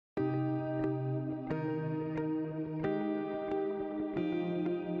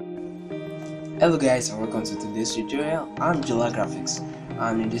Hello guys, and welcome to today's tutorial. I'm Jolagraphics,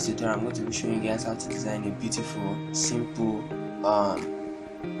 and in this tutorial I'm going to be showing you guys how to design a beautiful, simple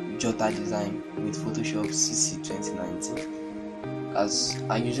Jotter design with Photoshop CC 2019. As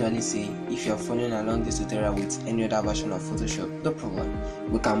I usually say, if you're following along this tutorial with any other version of Photoshop, no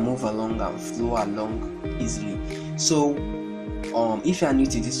problem, we can move along and flow along easily. So if you are new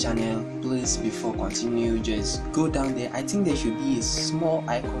to this channel, please, before continue, just go down there. I think there should be a small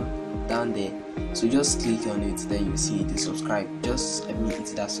icon down there, so just click on it, then you see the subscribe. Just let me hit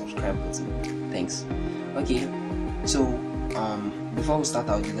that subscribe button. Thanks. Okay, so before we start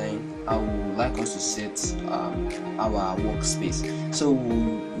our design, I would like us to set our workspace. So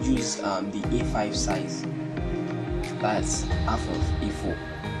we'll use the A5 size, that's half of A4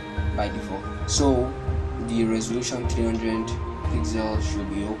 by default. So the resolution 300 pixels should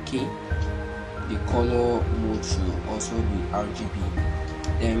be okay. The color mode should also be RGB.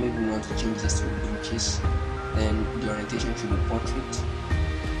 Then maybe we want to change this to inches. Then the orientation should be portrait.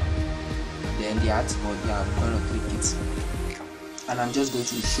 Then the artboard, yeah, I'm gonna click it, and I'm just going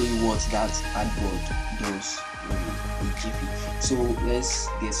to show you what that artboard does in Jiffy. So let's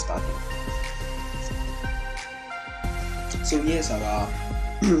get started. So here's our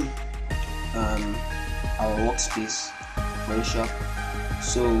our workspace, very sharp.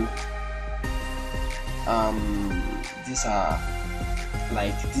 So these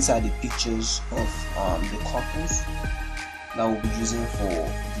are the pictures of the couples that we'll be using for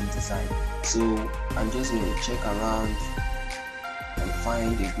the design. So I'm just going to check around and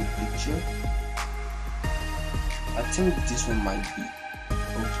find a good picture. I think this one might be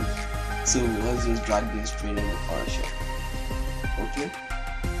okay. So let's just drag this straight in the Photoshop. Okay,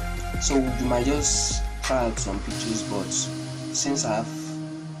 so you might just try out some pictures, but since I've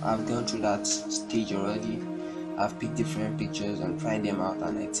gone through that stage already, I've picked different pictures and tried them out,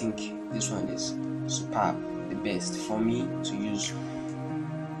 and I think this one is superb, the best for me to use.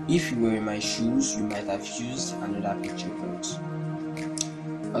 If you were in my shoes, you might have used another picture, but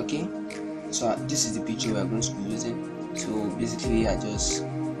okay, so this is the picture we're going to be using. So basically I just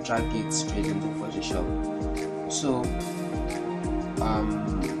drag it straight into Photoshop. So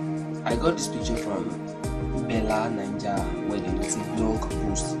I got this picture from Bella Ninja Wedding. It's a blog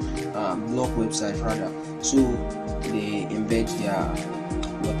post, blog website rather. So they embed their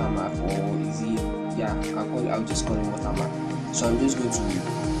watermark, or is it, yeah, I'll just call it watermark. So I'm just going to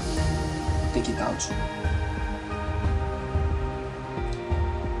take it out.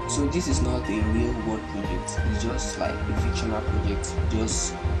 So this is not a real world project, it's just like a fictional project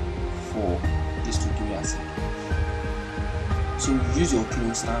just for this tutorial sake. So you use your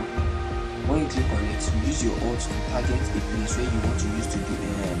clone stamp. When you click on it, you use your alt to target a place where you want to use to do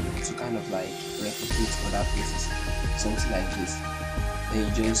to kind of like replicate other places, something like this. Then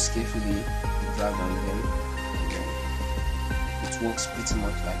you just carefully drag on them, and then it works pretty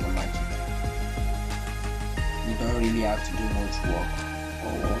much like a magic. You don't really have to do much work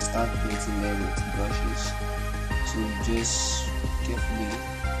or start painting them with brushes. So you just carefully,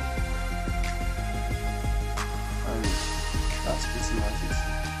 and that's pretty much it.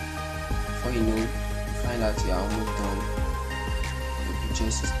 Before you know, you find out you're almost done.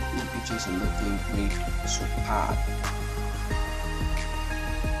 The pictures are looking great, superb.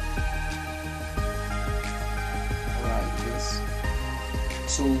 Alright, yes.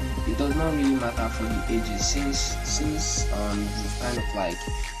 So it does not really matter for the edges, since you kind of like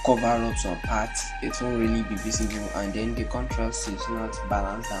cover up some parts, it won't really be visible, and then the contrast is not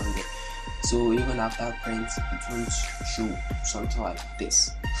balanced down there. So even after print, it won't show something like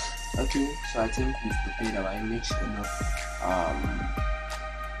this. Okay, so I think we've prepared our image enough.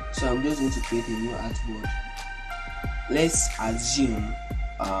 So I'm just going to create a new artboard. Let's assume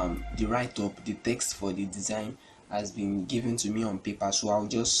the write-up, the text for the design has been given to me on paper, so I'll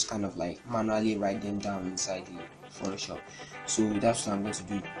just kind of like manually write them down inside the Photoshop. So that's what I'm going to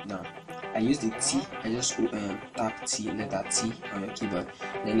do now. I use the T, I just tap T, letter T on your keyboard,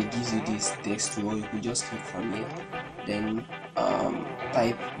 then it gives you this text, or you could just click from here, then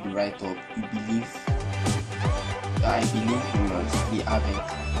type the write-up I believe you must be having.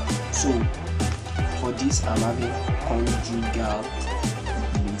 So for this I'm having conjugal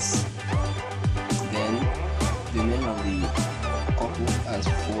bliss. Then the name of the couple as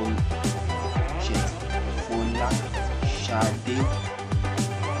Fola Shade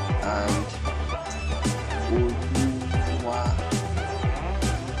and Oluwa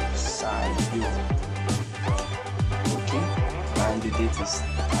Sayo. Okay, and the date is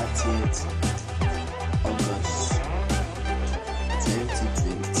 30th August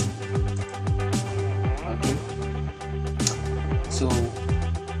 2020. Okay, so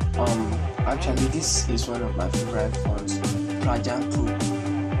Actually, this is one of my favorite fonts, Trajan Pro.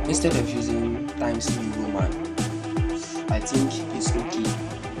 Instead of using Times New Roman, I think it's okay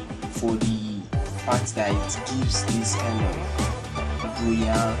for the fact that it gives this kind of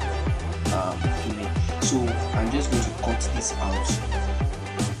royal feeling. So I'm just going to cut this out,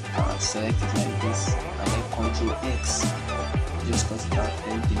 select it like this, and then Ctrl X, just cut it out,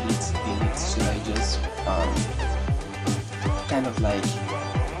 then delete, so I just kind of like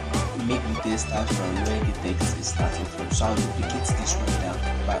make the text start from where the text is starting from. So I'll duplicate this one down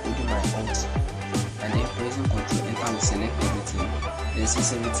by holding my Alt and then pressing Ctrl Enter will select everything. Then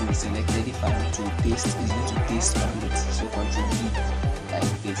since everything is selected, if I want to paste, it's going to paste on it. So Ctrl V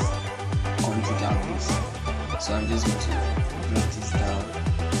like this, conjugate this. So I'm just going to break this down.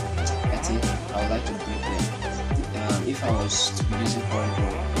 I think I would like to break them. If I was to be using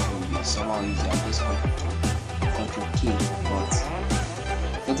corridor, it would be somehow easier. I'll just Ctrl K, but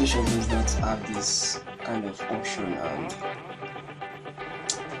Photoshop does not have this kind of option, and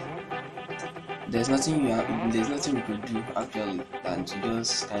there's nothing we could do actually than to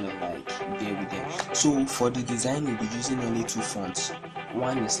just kind of like bear with them. So for the design, we'll be using only two fonts.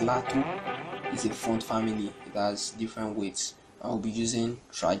 One is Lato, it's a font family, it has different weights. I'll be using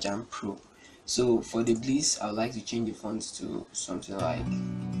Trajan Pro. So for the Bliss, I would like to change the fonts to something like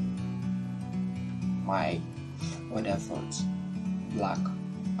my other font, black.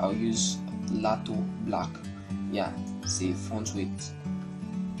 I'll use Lato Black. Yeah, say font weight.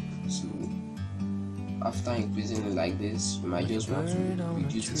 So after increasing it like this, you might just want to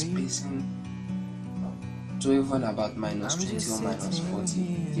reduce the spacing to even about -20 or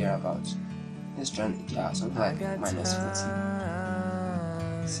 -40, thereabout. Let's try, yeah, something like -40,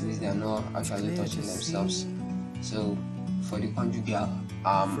 since they are not actually touching themselves. So for the conjugal,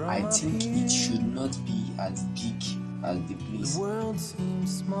 I think it should not be as big as the Bliss.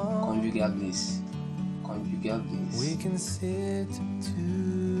 Conjugal Bliss. We can sit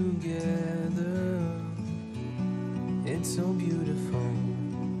together. It's so beautiful.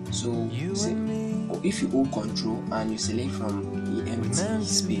 So if you hold Control and you select from the empty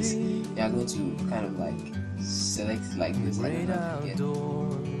space, you are going to kind of like select it like this.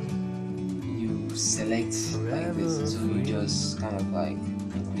 You select like this, so you just kind of like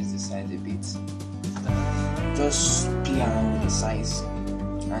increase the size a bit. Just play around with the size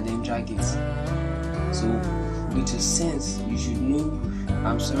and then drag it. So with your sense, you should know.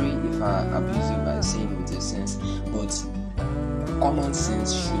 I'm sorry if I abuse you by saying with your sense, but common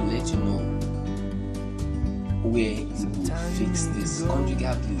sense should let you know where you will fix this.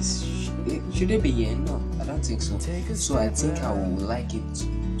 Conjugal Bliss, should it be here? No, I don't think so. So I think I would like it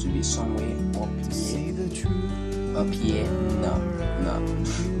to be somewhere up here. Up here? No.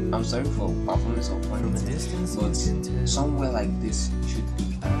 I'm sorry for performance of quality, but somewhere like this should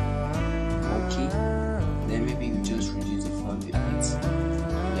be okay. Then maybe you just reduce the font a bit.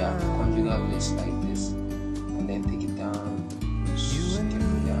 Yeah, Conjugal Bliss like this, and then take it down.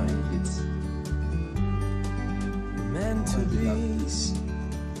 Conjugal Bliss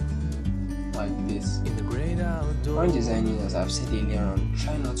like this. When designing, as I've said earlier on,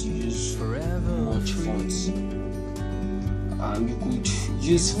 try not to use much fonts. You could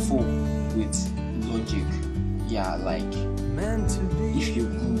use 4 with logic. Yeah, like if you're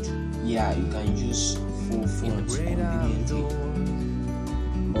good, yeah, you can use 4 fonts conveniently.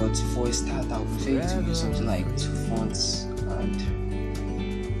 But for a start, I would prefer to use something like 2 fonts, and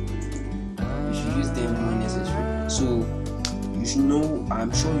you should use them when necessary. So you should know,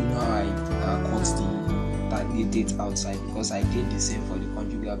 I'm sure you know how I cut the date outside, because I did the same for the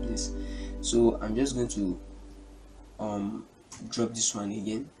Conjugal Bliss. So I'm just going to drop this one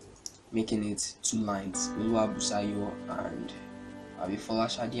again, making it 2 lines, Oluwabusayo and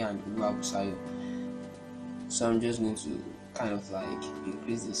Abifolashade and Oluwabusayo. So I'm just going to kind of like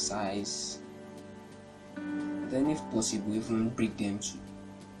increase the size, then if possible even break them too.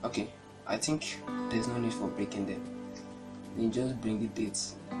 Okay, I think there's no need for breaking them. Then just bring the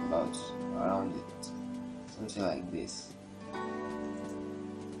dates about around it, something like this.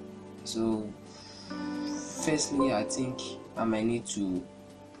 So firstly, I think I might need to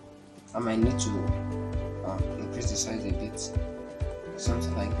increase the size a bit,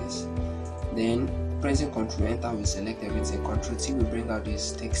 something like this. Then pressing Ctrl Enter will select everything. Ctrl T will bring out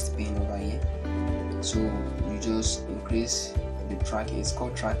this text pane over here. So you just increase the tracking. It's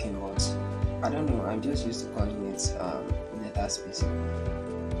called tracking, but I don't know, I'm just used to calling it letter spacing.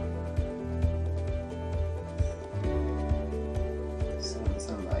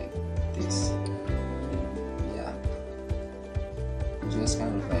 Something like this. Yeah, just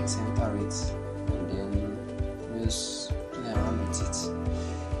kind of like center it and then just play around with it.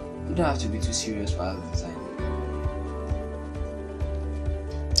 You don't have to be too serious for the design.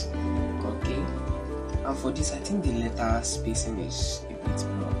 Okay, and for this I think the letter spacing is a bit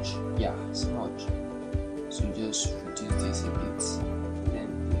much. Yeah, it's much. So just reduce this a bit, then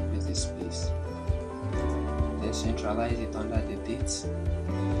increase the space. Then centralize it under the date.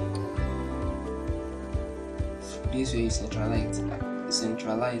 This way you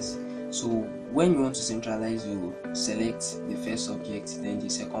centralize. So when you want to centralize, you select the first object, then the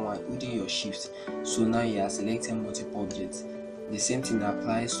second one within your shift. So now you are selecting multiple objects. The same thing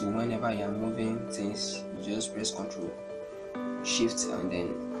applies to whenever you are moving things. You just press Ctrl Shift and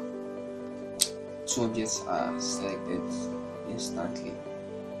then two objects are selected instantly.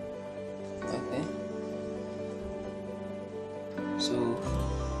 Okay, so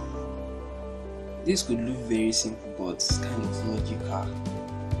this could look very simple, but it's kind of logical.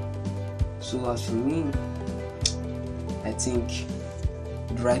 So as for me, I think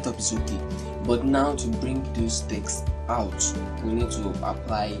the write-up is okay, but now to bring those texts out, we need to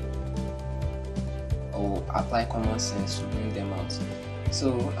apply common sense to bring them out.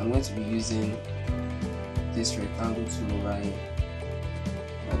 So I'm going to be using this rectangle tool over here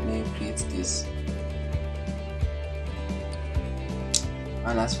and then create this.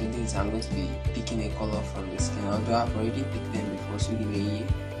 And as for this, I'm going to be picking a color from the skin, although I've already picked them before, so give it a year.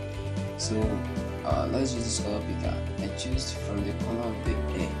 So let's use this color picker. I choose from the color of the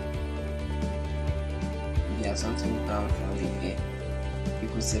hair. Yeah, something brown from the hair. You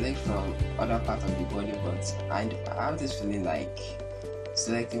could select from other part of the body, but I have this feeling like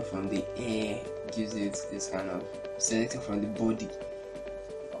selecting from the hair gives it this kind of selecting from the body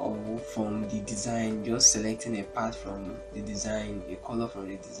or from the design, just selecting a part from the design, a color from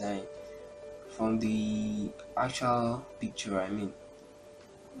the design, from the actual picture, I mean.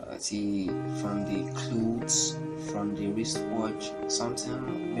 See, from the clothes, from the wristwatch,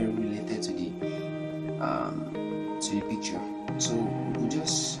 something very related to the picture. So we'll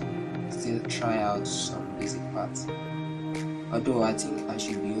just still try out some basic parts. Although I think I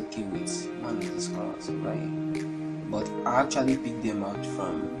should be okay with one of these colors right here, but I actually picked them out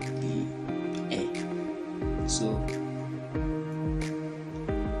from the hair. So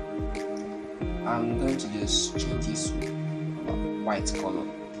I'm going to just change this to white color.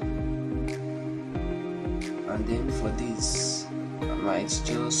 And then for this, I might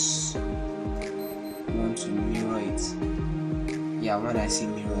just want to mirror it. Yeah, when I say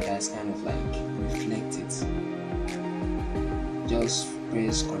mirror, that's kind of like reflect it. Just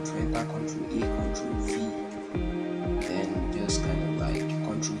press Ctrl Enter, Ctrl A, Ctrl V, then just kind of like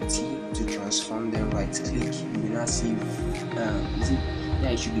Ctrl T to transform them. Right click, you will not see.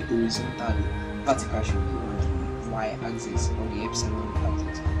 It should be horizontally. Vertical should be on the Y axis or the epsilon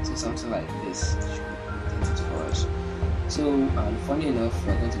axis. So something like this should be for us. So funny enough,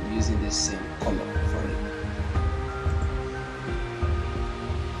 we're going to be using the same color for it.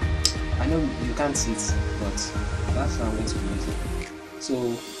 I know you can't see it, but that's what I'm going to be using. So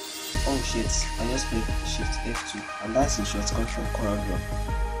oh shit, I just click Shift F2 and that's a shortcut from CorelDRAW.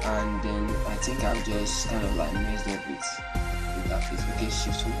 And then I think I've just kind of like messed up with that face. Okay,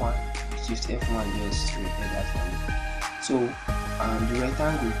 Shift F1 just repair that for me. So the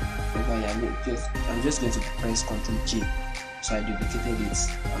rectangle over here, I'm just going to press Ctrl J. So I duplicated it.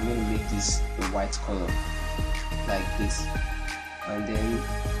 I'm going to make this a white color like this, and then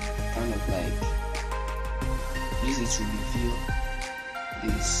kind of like use it to reveal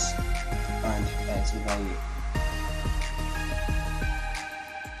this band that's over here.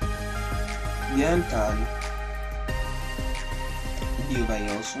 The hand can be over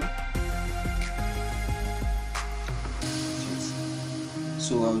here also.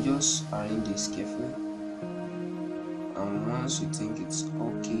 So I'll just arrange this carefully, and once you think it's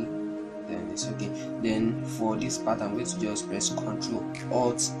okay, then it's okay. Then for this part, I'm going to just press Ctrl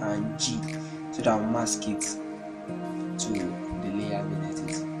Alt and G so that I'll mask it to the layer beneath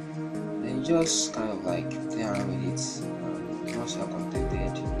it. Then just kind of like play around with it. Once you're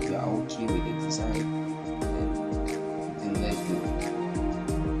contented, you are okay with the design, then let go.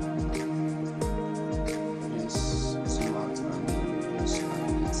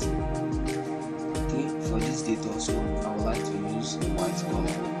 Also, I would like to use the white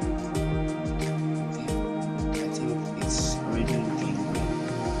color. Okay, I think it's already looking good.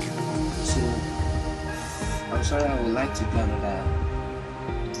 So I'm sorry, I would like to do another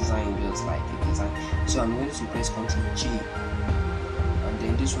design just like the design. So I'm going to press Ctrl J, and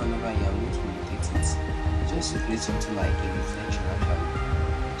then this one over here, I'm going to rotate it just to create something like a reflection actually.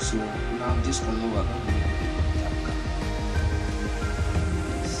 So now this color we're going to make it darker.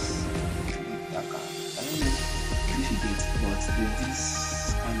 But with this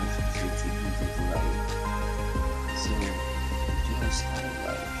kind of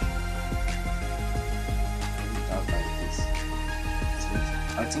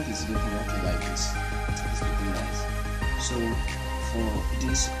I think it's looking okay like this. It's looking nice. So for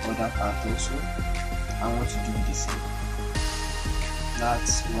this other part also, I want to do the same.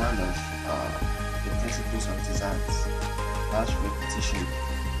 That's one of the principles of designs. That's repetition.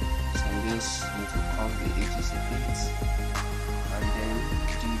 So I'm just going to curve the edges a bit and then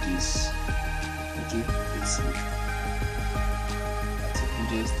do this. Okay, let's see. I think we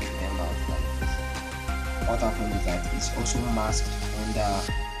just take them out like this. What happened is that it's also masked under.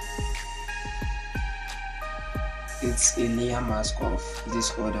 It's a layer mask of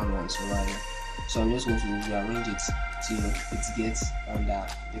this other ones over here. So I'm just going to rearrange it till it gets under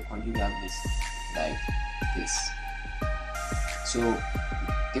the conjugal bliss like this. So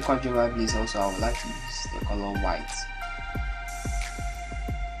the conjugal bliss also, I would like to use the color white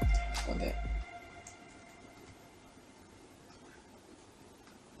for that.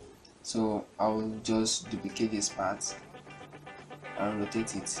 So I will just duplicate this part and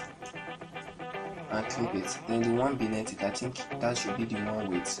rotate it and clip it. Then the one beneath it, I think that should be the one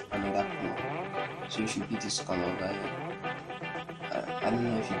with another color. So it should be this color over here. I don't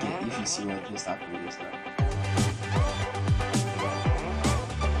know if you see what just happened just now.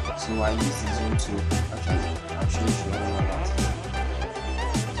 So I use the zoom tool. Actually, I'm sure you should all know that.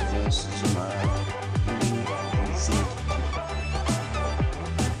 So just zoom around. Moving from Z.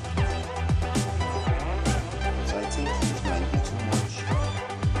 So I think it might be too much.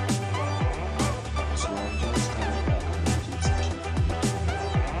 So I'm just kind of like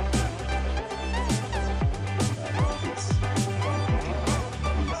this.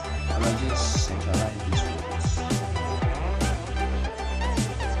 I might just centralize this one.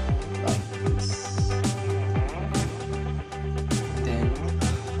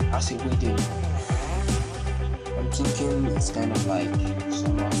 As a wedding, I'm thinking it's kind of like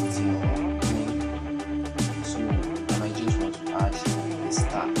someone till thing. So I might just want to add a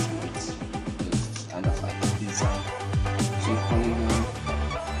star to it, just kind of like design. So polygon,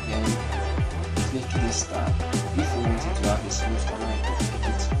 then click this star. If you want it to have a smooth corner, you can click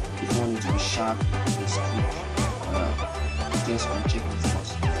it. If you want it to be sharp, just click just uncheck it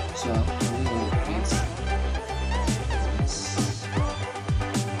first. So I'm just going to create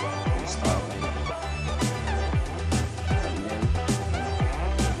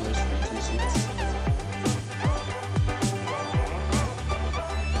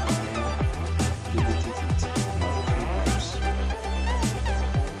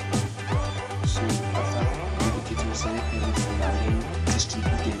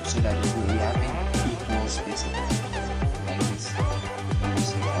so that it will be having equal spacing like this. And you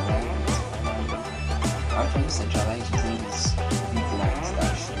centralize it finally. Actually centralize using these big lines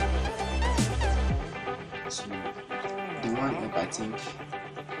that show. So the one up I think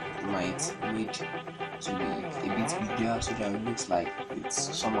might need to be a bit bigger so that it looks like it's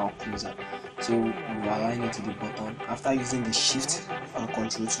somehow closer. So we align it to the button. After using the shift and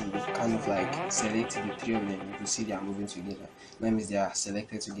control to kind of like select the three of them, you can see they are moving together. That means they are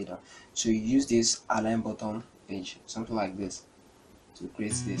selected together. So you use this align button page, something like this, to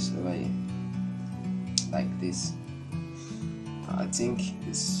create this over here, like this. I think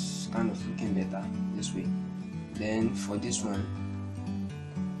it's kind of looking better this way. Then for this one,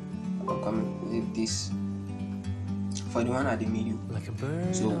 I'll come with this. For the one at the middle,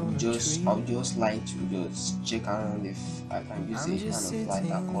 so I'll just like to just check around if I can use a kind of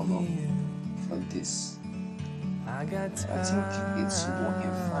lighter color for this. I think it's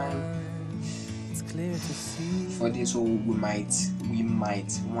working fine. For this, so we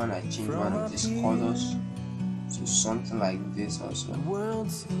might want to change one of these colors to something like this also. No,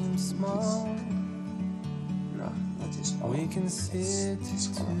 not this color. This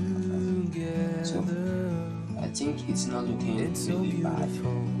color. So I think it's not looking really bad.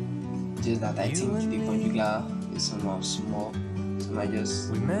 Just that I think the conjugal is somehow small, so I just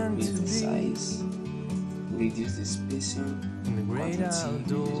reduce the size, reduce the spacing, quantity,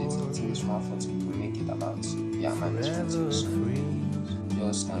 reduce it to 140 to make it about -40 or so.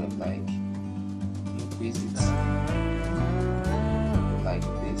 Just kind of like increase it like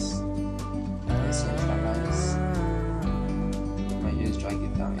this, and centralize. I just drag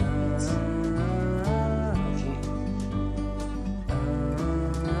it down a bit.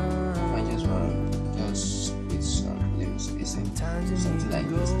 Something like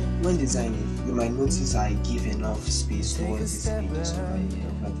this. When designing, you might notice I give enough space towards these pages over here,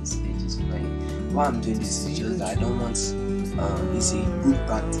 over these pages over here. Why I'm doing this is just that I don't want it's a good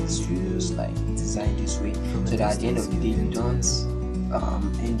practice to just like design this way, so that at the end of the day you don't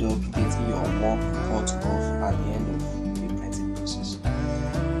end up getting your work cut off at the end of the printing process.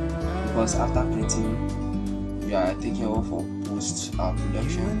 Because after printing, you are taking off post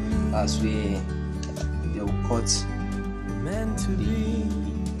production. That's where they'll cut the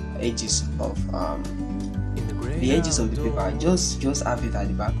edges of the paper. Just have it at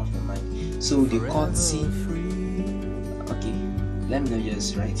the back of your mind. So the cut C, okay, let me not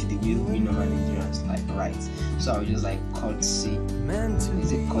just write it the way we normal Nigerians like write. So I'll just like cut C.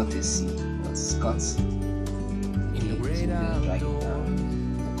 Is it cut a C? What's cut C? Okay, so just drag it down.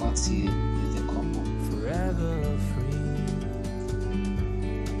 The cut C is the couple. Forever free.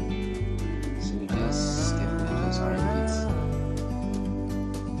 So we just carefully just arrange it.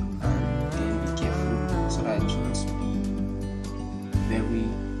 And then be careful so that it won't be very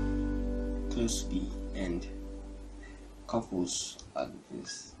close to the end. Couples like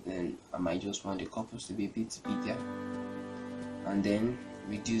this, then I might just want the couples to be a bit bigger, and then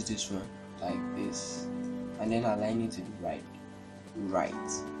reduce this one like this, and then align it to the right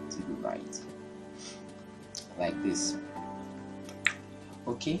like this.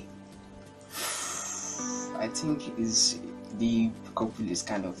 Okay, I think is the couple is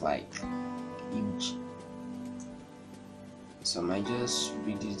kind of like huge, so I might just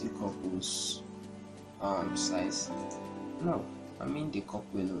reduce the couples size. No, I mean the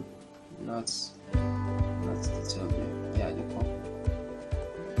couple alone, not the table. Yeah, the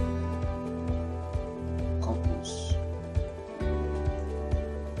couples.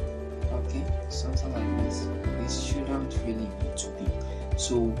 Okay, something like this. This shouldn't really be too big,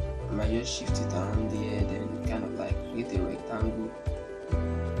 so I might just shift it around there, then kind of like create a rectangle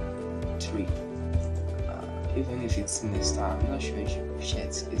 3. Even if it's in a star, I'm not sure it should push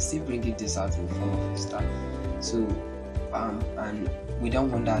it. It's still bringing this out in form of a star. So and we don't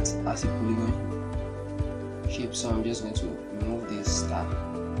want that as a polygon shape, so I'm just going to remove this star,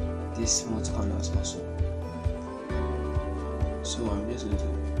 this smooth corners also. So I'm just going to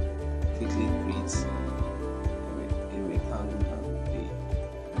quickly create a rectangle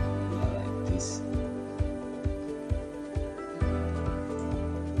like this.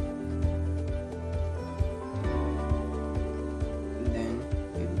 And then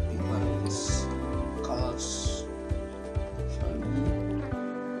maybe pick one of these colors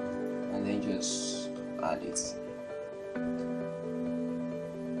and then just add it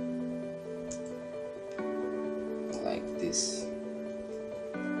like this.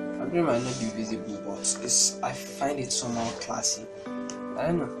 It might not be visible, but I find it somehow classy. I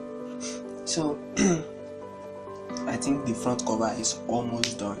don't know. So I think the front cover is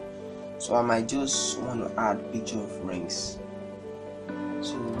almost done, so I might just want to add picture of rings.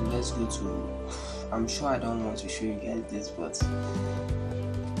 So let's go to, I'm sure I don't want to show you guys this, but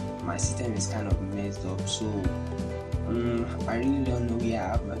my system is kind of messed up, so I really don't know where I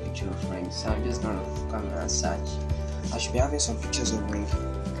have my picture of rings, so I'm just gonna come and search. I should be having some pictures of rings.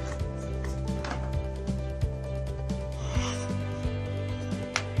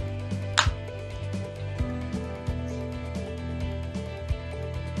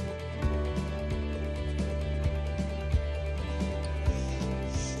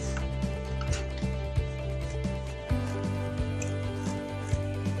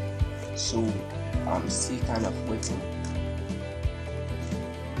 So I'm still kind of waiting.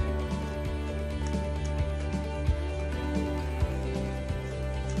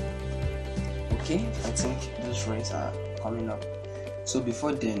 Okay, I think those rings are coming up. So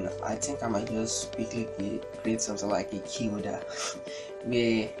before then, I think I might just quickly create something like a key holder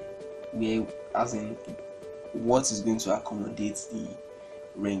where as in what is going to accommodate the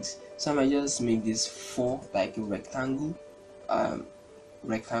rings. So I might just make this 4 like a rectangle.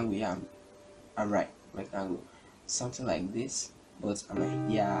 Yeah, I'm right, rectangle, something like this, but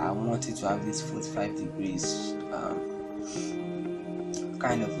I want it to have this 45 degrees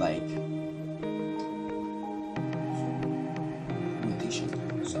kind of like rotation.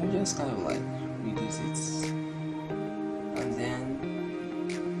 So I just kind of like reduce it, and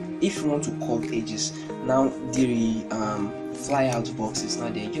then if you want to curve edges, now the fly out box is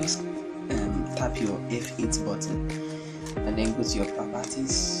not there, just tap your F8 button and then go to your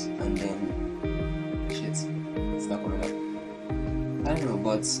properties, and then it's not coming up. I don't know,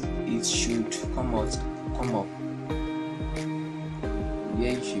 but it should come up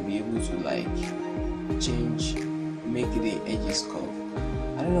where you should be able to like make the edges curve.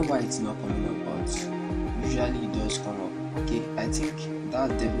 I don't know why it's not coming up, but usually it does come up. Okay, I think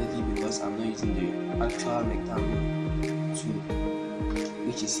that's definitely because I'm not using the actual rectangle tool,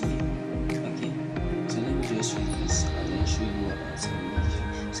 which is here. Okay, so let me just use this and then show you what I'm saying.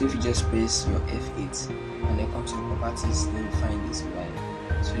 So if you just press your F8 and then come to your properties, then you find this line,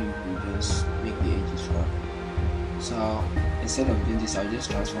 so you can just make the edges run. So instead of doing this, I'll just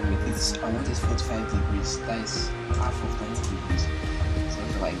transform it. I want it 45 degrees, that is half of 20 degrees.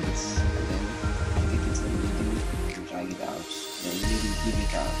 like this, and then take it to the middle and drag it out, then maybe give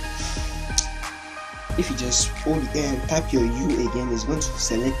it a, if you just hold type your U again, it's going to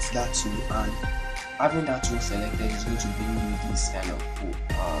select that tool, and having that tool selected is going to bring you this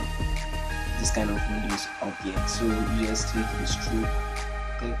kind of windows up here. So you just click the stroke,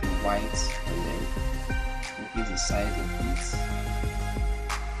 click the white, and then increase the size of it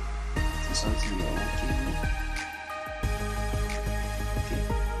to something you're okay with. Okay,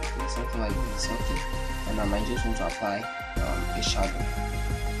 something like this. Okay, and I might just want to apply a shadow.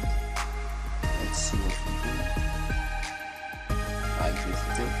 Let's see what we do. Like this.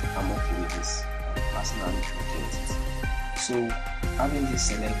 I think I'm okay with this. Personally, okay with it. So having this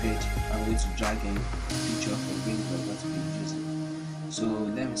selected, I'm going to drag in the picture from where we're going to be using. So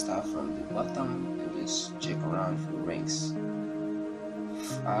let me start from the bottom and just check around for rings.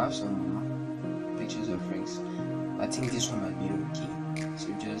 I have some pictures of rings. I think this one might be okay. So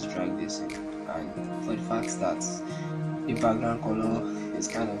just drag this in, and for the fact that the background color is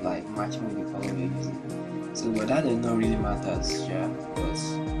kind of like matching with the color we're using. So but that does not really matters, yeah, but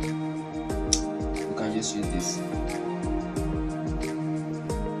we can just use this.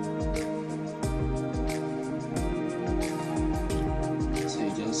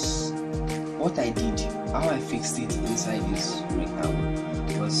 What I did, how I fixed it inside this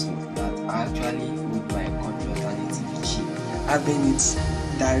rectangle was that I actually with my control alternative key, having it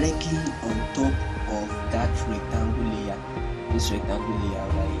directly on top of that rectangle layer, this rectangle layer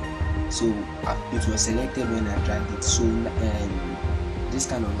right here. So it was selected when I dragged it. So this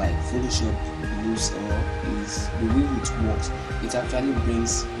kind of like Photoshop use is the way it works. It actually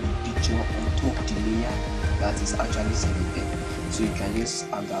brings the picture on top of the layer that is actually selected. So you can just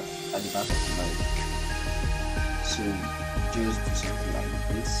have that at the back of your mind. So just do something like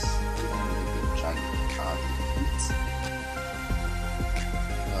this, and then drag it out a bit,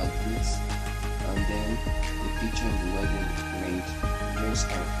 like this, and then the picture of the wedding ring, just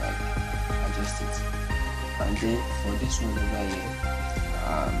kind of like adjust it. And then for this one over here,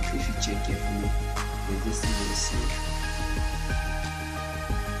 if you check carefully, there's this thing you see,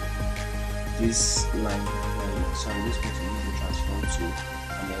 this line. So I'm just going to use the transform tool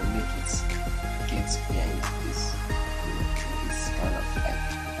and then make it get behind this. It's kind of like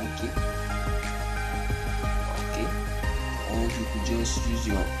okay. Or you could just use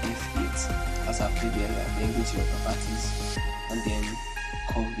your F8 as I've played earlier, then go to your properties and then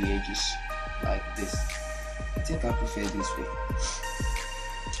curve the edges like this. I think I prefer this way.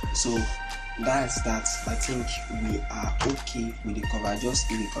 So that's that. I think we are okay with the cover. Just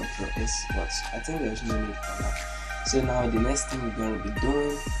hit the Ctrl S, but I think there's no need for that. So now the next thing we're going to be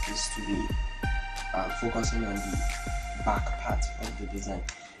doing is to be focusing on the back part of the design.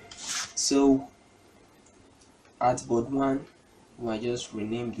 So at board 1, we might just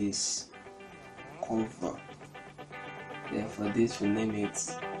rename this cover. Then for this we name it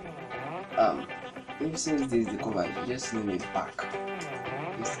since this is the cover, you just name it back.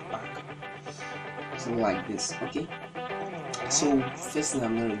 This back. So like this, okay? So first thing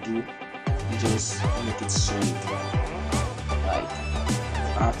I'm gonna do is just make it solid. Like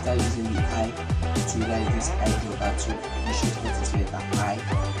after using the eye to write this eye Jola tool, you should put it letter I,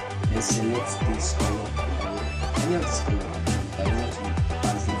 then select this color, any of this color that you want to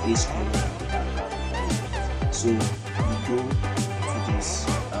as the base color of the background. So you go to this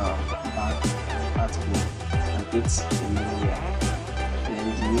back artboard and hit the new layer. Then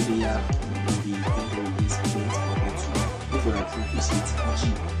the new layer will be painted with this paint color tool. If you like to use it, G,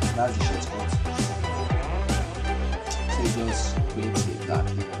 that's the shortcut. So you just create a black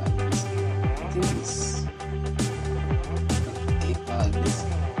layer like this. I think it's okay like this.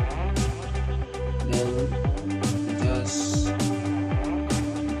 Then you just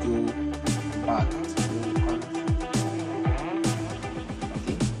go back to the corner.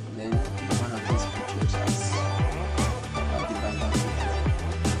 Okay, then pick one of these pictures as the background picture.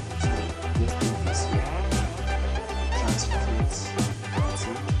 So just take this here, transform it,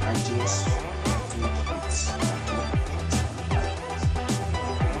 and just take it.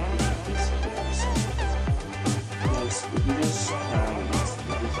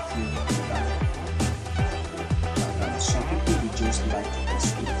 Some people will just like this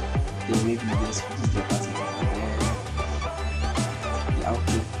way. They maybe just use the pattern and then the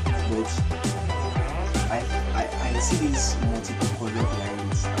output. But I see these multiple color behind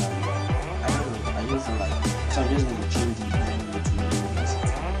it. I don't know. I just don't like it. So I'm just going to change the behind it to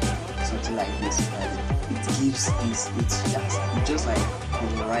something like this, and it gives this. It just like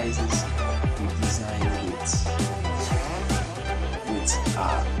polarizes the design with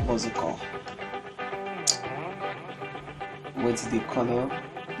what's it called? With the color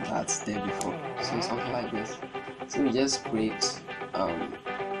that's there before. So something like this. So we just create a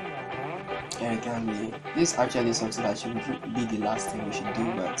rectangle. This is actually something that should be the last thing we should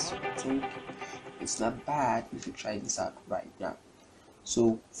do, but I think it's not bad if you try this out right now.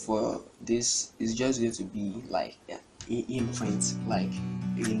 So for this, it's just going to be like imprint, like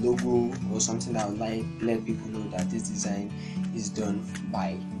a logo or something that will like let people know that this design is done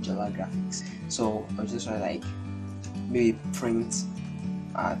by Jolagraphics. So I'll just try like maybe print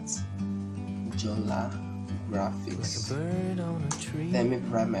at Jolagraphics. Then maybe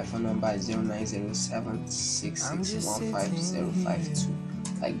write my phone number at 090766150552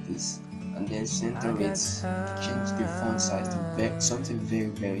 like this, and then center it, change the font size to something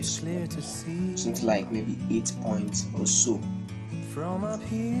very small, something like maybe 8 points or so.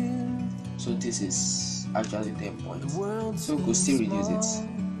 So this is actually 10 points, so we could still reduce it,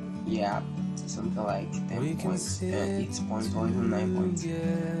 yeah, something like 10 points, 8 points, or even 9 points.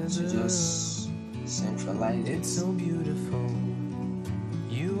 So just centralize it from here.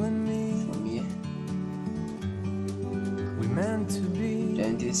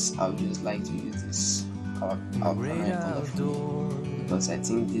 Then this, I would just like to use this outline color because I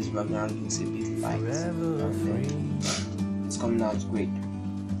think this background looks a bit light, and then it's coming out great.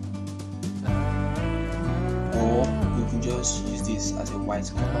 Or we could just use this as a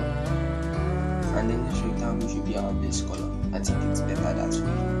white color, and then this rectangle should be our base color. I think it's better that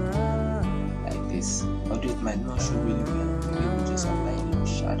way, like this. Although it might not show really well, maybe we just apply a little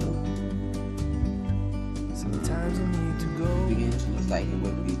shadow. Sometimes you need to go. Begin to look like a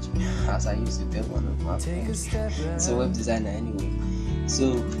web page, as I used to tell one of my friends. It's a web designer anyway.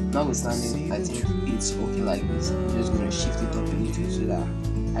 So notwithstanding, I think it's okay like this. I'm just going to shift it up a little so that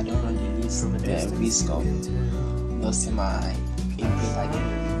I don't run the risk of losing my imprint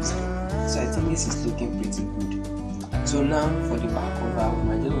again. So I think this is looking pretty good. So now for the back cover,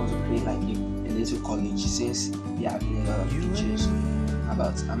 I just want to create like a little college, since we have a lot of pictures.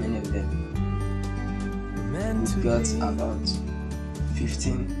 About how many of them? We've got about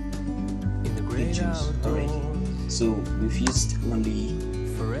 15 pictures already. So we've used only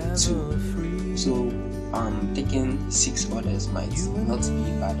 2. So taking 6 others might not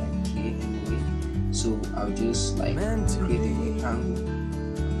be a bad idea anyway. So I'll just like create a rectangle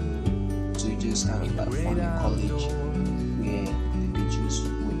to just kind of like form a college where the pictures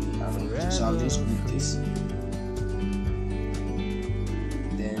will be arranged. So I'll just group this.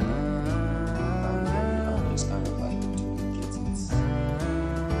 Then I'll just kind of like get it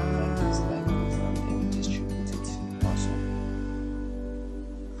like this, like this, and then distribute it also.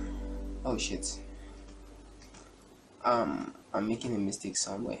 Oh shit. I'm making a mistake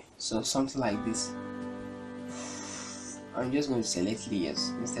somewhere. So something like this. I'm just going to select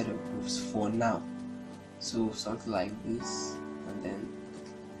layers instead of groups for now. So something like this, and then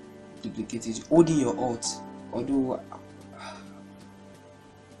duplicate it, holding your alt. Although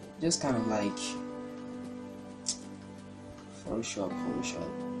just kind of like Photoshop.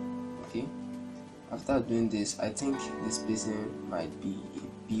 Okay. After doing this, I think this spacing might be a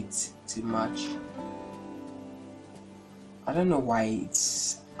bit too much. I don't know why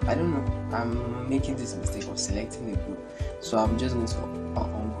I'm making this mistake of selecting a group, so I'm just going to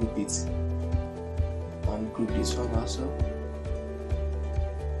ungroup this one also,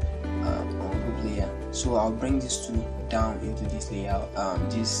 ungroup layer. So I'll bring these 2 down into this layer,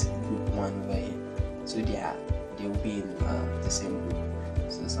 this group 1 over here, so they will be in the same group.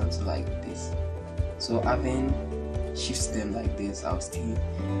 So something like this. So having shifted them like this, I'll still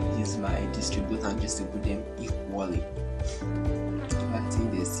use my distribute and distribute them equally. I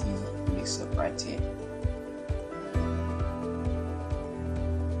think they see mix up right here.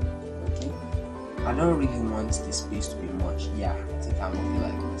 Okay, I don't really want the space to be much. Yeah, I think I'm okay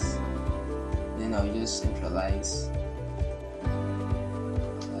like this. Then I'll just centralize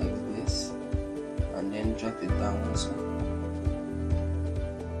like this, and then drop it down also.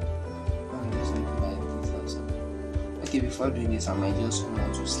 And just like this also. Okay, before doing this, I might just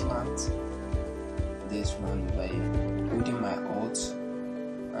want to slant this one over here, holding my alt,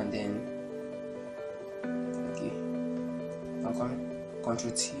 and then okay, I'm coming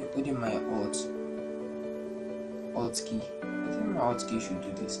Ctrl T, holding my alt key. I think my alt key should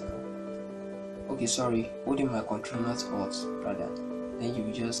do this now. Okay, sorry, holding my Ctrl not alt rather. Then you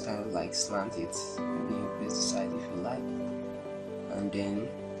just kind of like slant it, maybe you press the side if you like, and then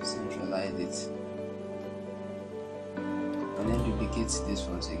centralize it, and then duplicate this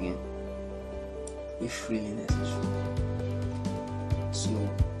once again if really necessary. So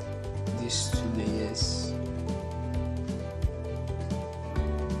these 2 layers,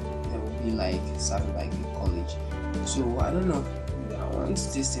 they will be like something like a college. So I don't know, I want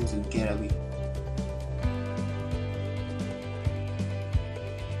want this thing to get away.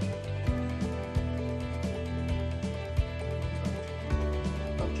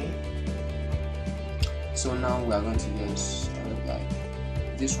 Okay, so now we are going to just kind of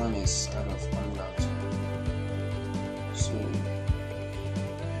like, this one is kind of coming out, so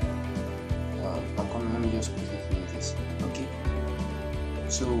let me just quickly fill this. Okay,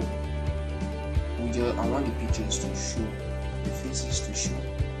 so I want the pictures to show, the faces to show,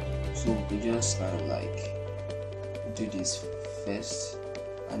 so we just kind of like do this first,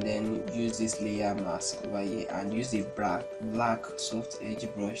 and then use this layer mask over here, and use the black soft edge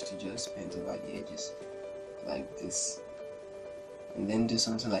brush to just paint over the edges like this, and then do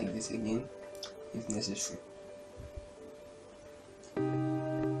something like this again if necessary.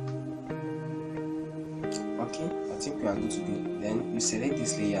 Okay, I think we are good to go. Then you select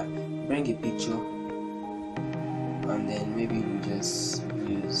this layer, bring a picture, and then maybe we just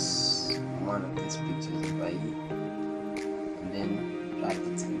use one of these pictures over here, and then drag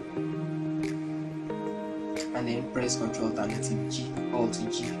it in, and then press Ctrl Alternative G, Alt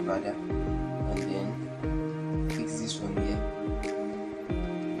G rather, and then fix this one here.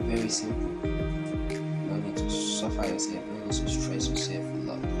 Very simple. No need to suffer yourself, no need to stress yourself a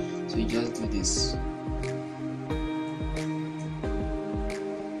lot. So you just do this.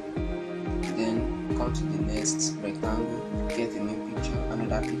 Come to the next rectangle, get a new picture,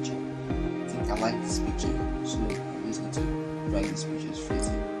 another picture. I think I like this picture, so I'm just going to drag this picture straight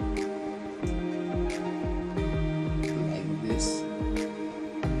in like this.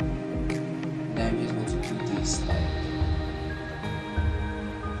 Then I'm just going to do this like,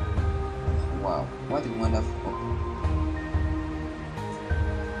 wow, what a wonderful couple.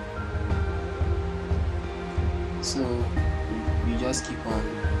 So we just keep on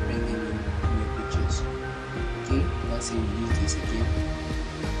bringing in new pictures. Okay, let's say we use this again.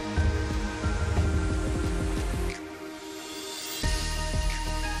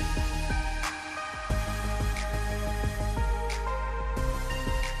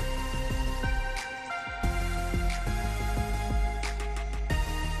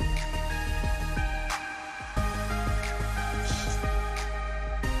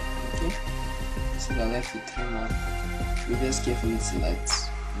 Okay, so we are left with 3 more. We just carefully select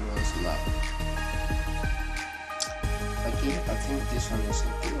the ones you like. Okay, I think this one is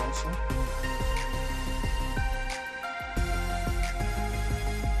okay also.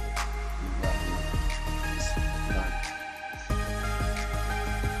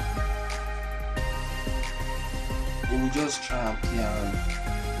 We will just try and play around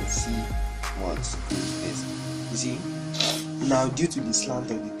and see what goes best. You see, now due to the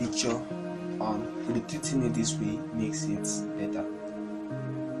slant of the picture, rotating it this way makes it better.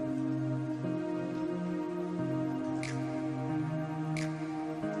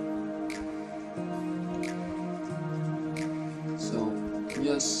 So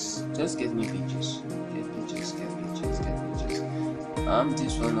just get me pictures, get pictures.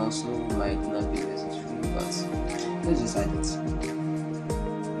 This one also might not be necessary, but let's just add it.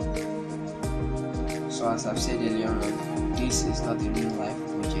 So as I've said earlier on, this is not a real life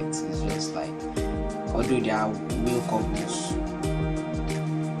project. It's just like, although they are real couples,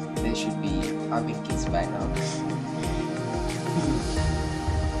 they should be having kids by now.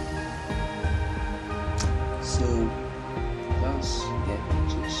 So just get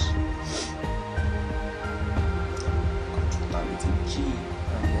pictures, Control G,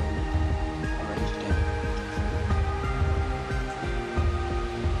 and then arrange them.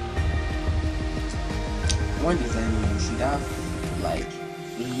 When designing, you should have like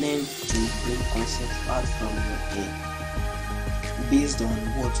learn to bring concept out from your head based on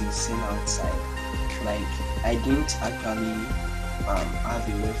what you see outside. Like, I didn't actually have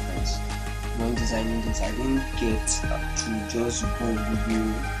a reference when designing this. I didn't get to just go on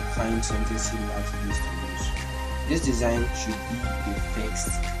Google, find something similar to this to use. This design should be the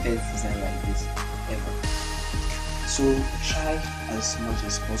first design like this ever. So try as much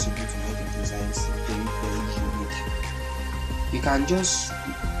as possible to make the designs very, very unique. You can just,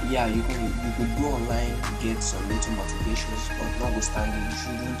 you could go online, get some little motivations, but notwithstanding, you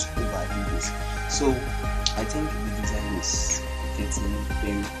shouldn't overdo this. So I think the design is getting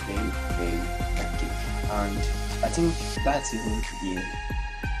very, very, very okay, and I think that's even the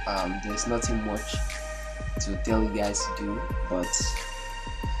there's nothing much to tell you guys to do, but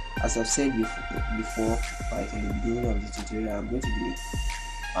as I've said before, like in the beginning of the tutorial, I'm going to be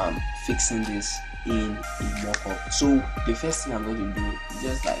fixing this in a mockup. So the first thing I'm going to do is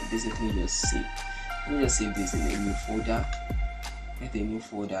just like basically just save. Let me just save this in a new folder. Get a new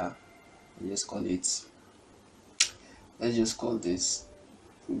folder and just call it, let's just call this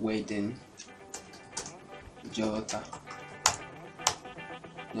Wedding Jotter.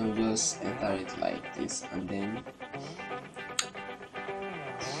 Then we just enter it like this, and then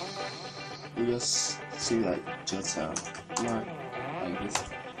we just save like Jotter like this.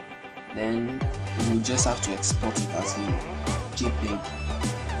 Then you just have to export it as a JPEG.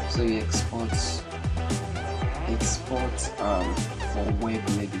 So you export for web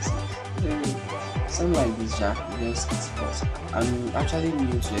legacy. Then something like this, just export. I'm actually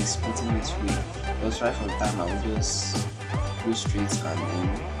new to exporting this way, because right from the time I will just go straight and then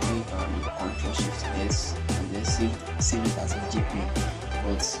click on Ctrl Shift S and then save it as a JPEG.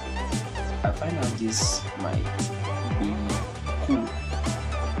 But I find out this might be cool,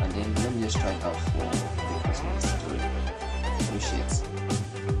 and then let me just try it out for the person in this tutorial. Oh shit.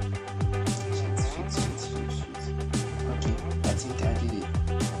 Okay, I think I did it.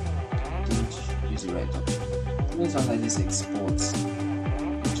 Didn't use the right option. It means after this export.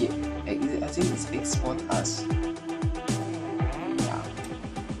 Okay, I think it's export as. Yeah.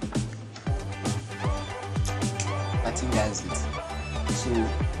 I think that's it. So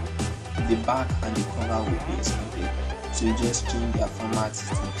the back and the cover will be exported. So you just change their format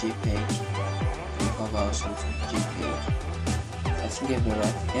to JPEG, the cover also to JPEG. I think every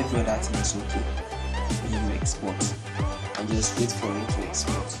other thing is okay. Then you export and just wait for it to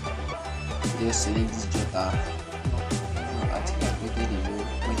export. Just select this Jotter. No, I think I created a new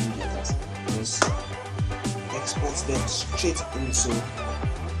Wedding Jotters. Just export them straight into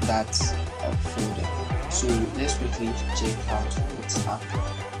that folder. So let's quickly check out what's happening.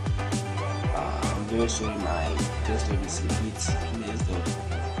 I'm very sorry, my desktop is a bit messed up.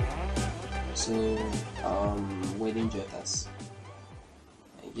 So Wedding Jotters,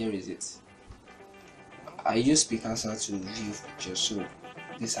 here is it. I use Picasa to view pictures, so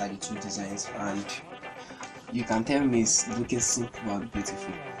these are the two designs, and you can tell me it's looking simple but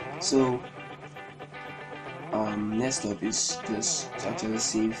beautiful. So next up is just to actually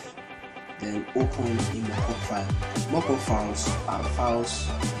save, then open a mockup file. Mockup files are files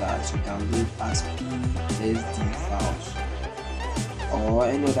that you download as PSD files or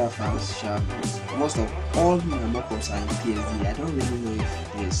any other files. Most of all my mockups are in PSD. I don't really know if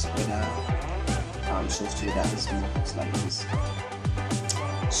there's other software that is mockups like this.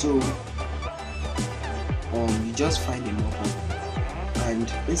 So you just find a mockup,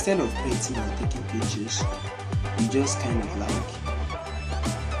 and instead of painting and taking pictures, you just kind of like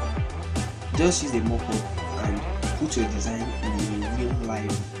just use a mockup and put your design in a real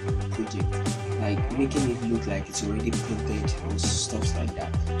life project, like making it look like it's already printed or stuff like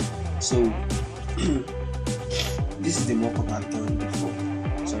that. So this is the mockup I've done before.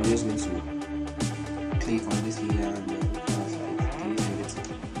 So I'm just going to click on this layer and then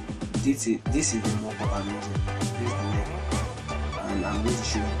this is the mockup I'm using. This is the mockup, and I'm going to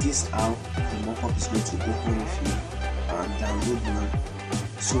show you this how the mockup is going to open if you download one.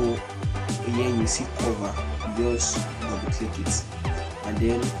 So here you see cover, you just double click it, and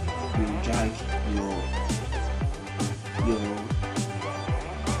then you drag your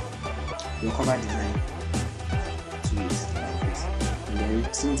cover design to it like this. And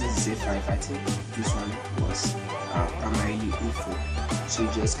then since this is A5, I think this one was primarily A4, so you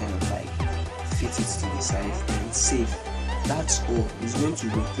just kind of like fit it to the size and save. That's all. It's going to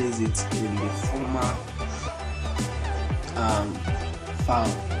replace it in the former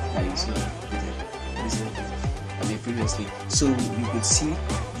file that you saw previously. So you could see,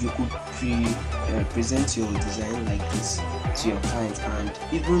 you could present your design like this to your client, and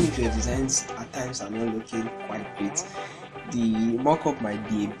even if your designs at times are not looking quite great, the mockup might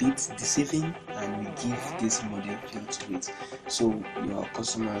be a bit deceiving and will give this modern feel to it, so your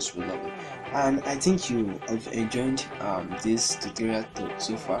customers will love it. And I think you have enjoyed this tutorial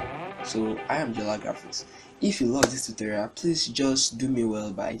so far. So I am Jolagraphics. If you love this tutorial, please just do me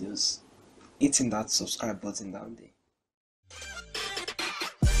well by just hitting that subscribe button down there.